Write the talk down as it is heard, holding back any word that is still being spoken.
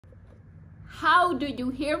How do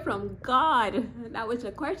you hear from God? That was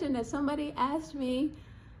a question that somebody asked me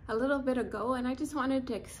a little bit ago, and I just wanted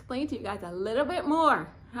to explain to you guys a little bit more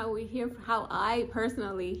how I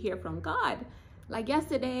personally hear from God. Like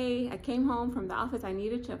yesterday, I came home from the office. I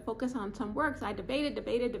needed to focus on some work, so I debated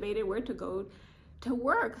where to go to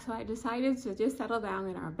work. So I decided to just settle down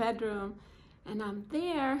in our bedroom, and I'm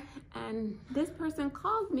there, and this person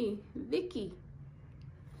called me, Vicky.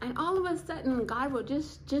 And all of a sudden, God will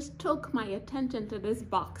just took my attention to this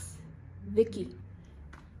box, Vicky.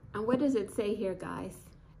 And what does it say here, guys?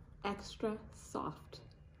 Extra soft.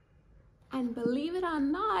 And believe it or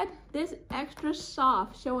not, this extra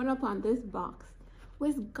soft showing up on this box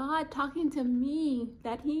was God talking to me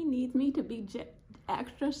that he needs me to be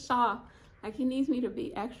extra soft. Like he needs me to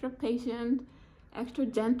be extra patient, extra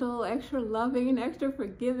gentle, extra loving, extra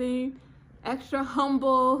forgiving, extra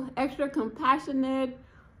humble, extra compassionate.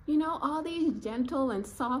 You know, all these gentle and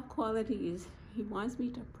soft qualities, he wants me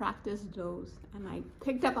to practice those. And I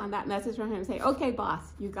picked up on that message from him and say, okay, boss,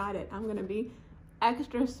 you got it. I'm going to be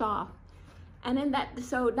extra soft. And in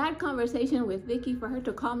that conversation with Vicky, for her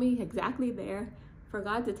to call me exactly there, for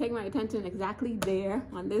God to take my attention exactly there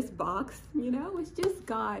on this box, you know, it's just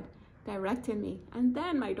God directing me. And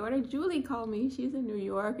then my daughter Julie called me. She's in New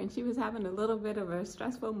York, and she was having a little bit of a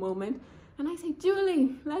stressful moment. And I said,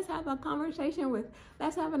 Julie, let's have an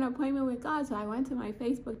appointment with God. So I went to my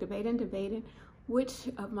Facebook, debating which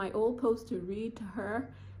of my old posts to read to her.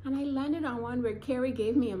 And I landed on one where Carrie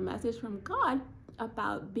gave me a message from God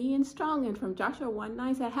about being strong. And from Joshua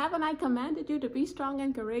 1:9 said, haven't I commanded you to be strong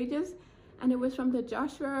and courageous? And it was from the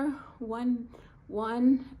Joshua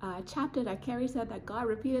 1:1 chapter that Carrie said that God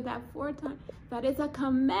repeated that 4 times. That is a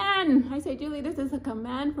command. I say, Julie, this is a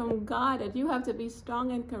command from God that you have to be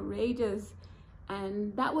strong and courageous.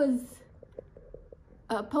 And that was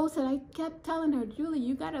a post that I kept telling her, Julie,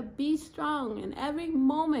 you got to be strong. And every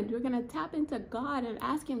moment you're going to tap into God and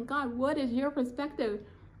ask him, God, what is your perspective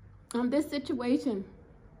on this situation?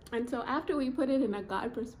 And so after we put it in a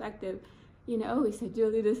God perspective, you know, we said,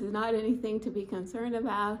 Julie, this is not anything to be concerned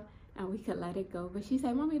about. And we could let it go. But she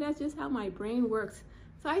said, Mommy, that's just how my brain works.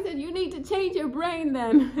 So I said, you need to change your brain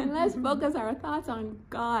then. And let's focus our thoughts on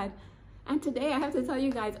God. And today I have to tell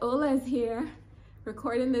you guys, Ola is here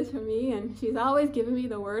recording this for me. And she's always giving me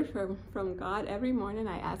the word from God. Every morning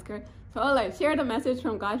I ask her. So Ola, share the message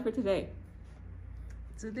from God for today.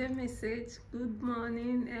 Today's message, good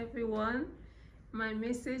morning everyone. My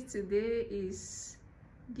message today is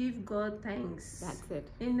give God thanks. That's it.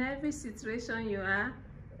 In every situation you are,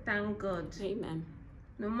 thank God. Amen.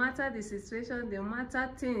 No matter the situation, no matter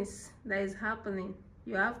things that is happening,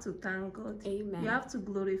 you have to thank God. Amen. You have to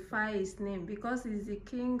glorify his name because he's the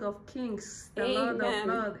King of Kings, the Amen. Lord of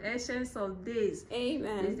Lords, Ancient of Days.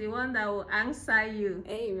 Amen. He's the one that will answer you.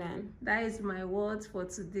 Amen. That is my words for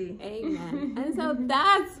today. Amen. And so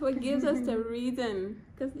that's what gives us the reason.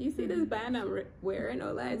 Because you see this band I'm wearing,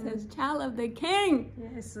 Ola, it says, Child of the King.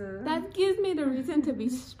 Yes, sir. That gives me the reason to be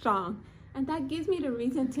strong. And that gives me the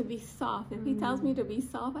reason to be soft. If he tells me to be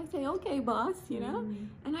soft, I say, okay, boss, you know?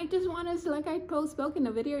 And I just want us, like I spoke in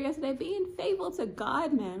the video yesterday, being faithful to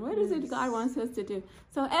God, man. What is it God wants us to do?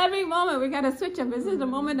 So every moment we got to switch up. Is it the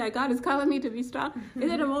moment that God is calling me to be strong? Is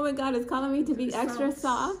it a moment God is calling me to be extra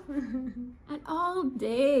soft? And all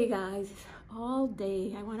day, guys, all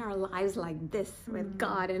day, I want our lives like this with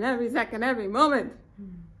God in every second, every moment.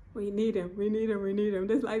 We need him. We need him. We need him.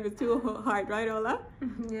 This life is too hard, right, Ola?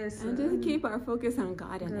 Yes, sir. And just keep our focus on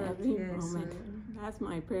God in every yes, moment. sir. That's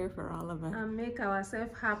my prayer for all of us. And make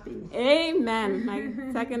ourselves happy. Amen.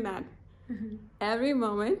 I second that. Every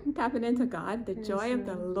moment, tapping into God, the joy of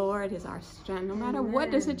the Lord is our strength. No matter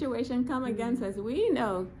what the situation come against us, we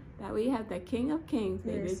know that we have the King of Kings,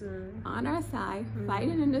 baby, on our side,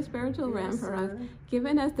 fighting in the spiritual realm for us,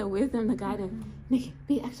 giving us the wisdom, the guidance. Nikki,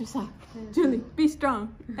 be extra soft. Julie, be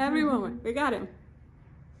strong. Every moment. We got him.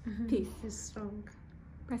 Peace. He's strong.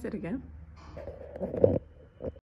 Press it again.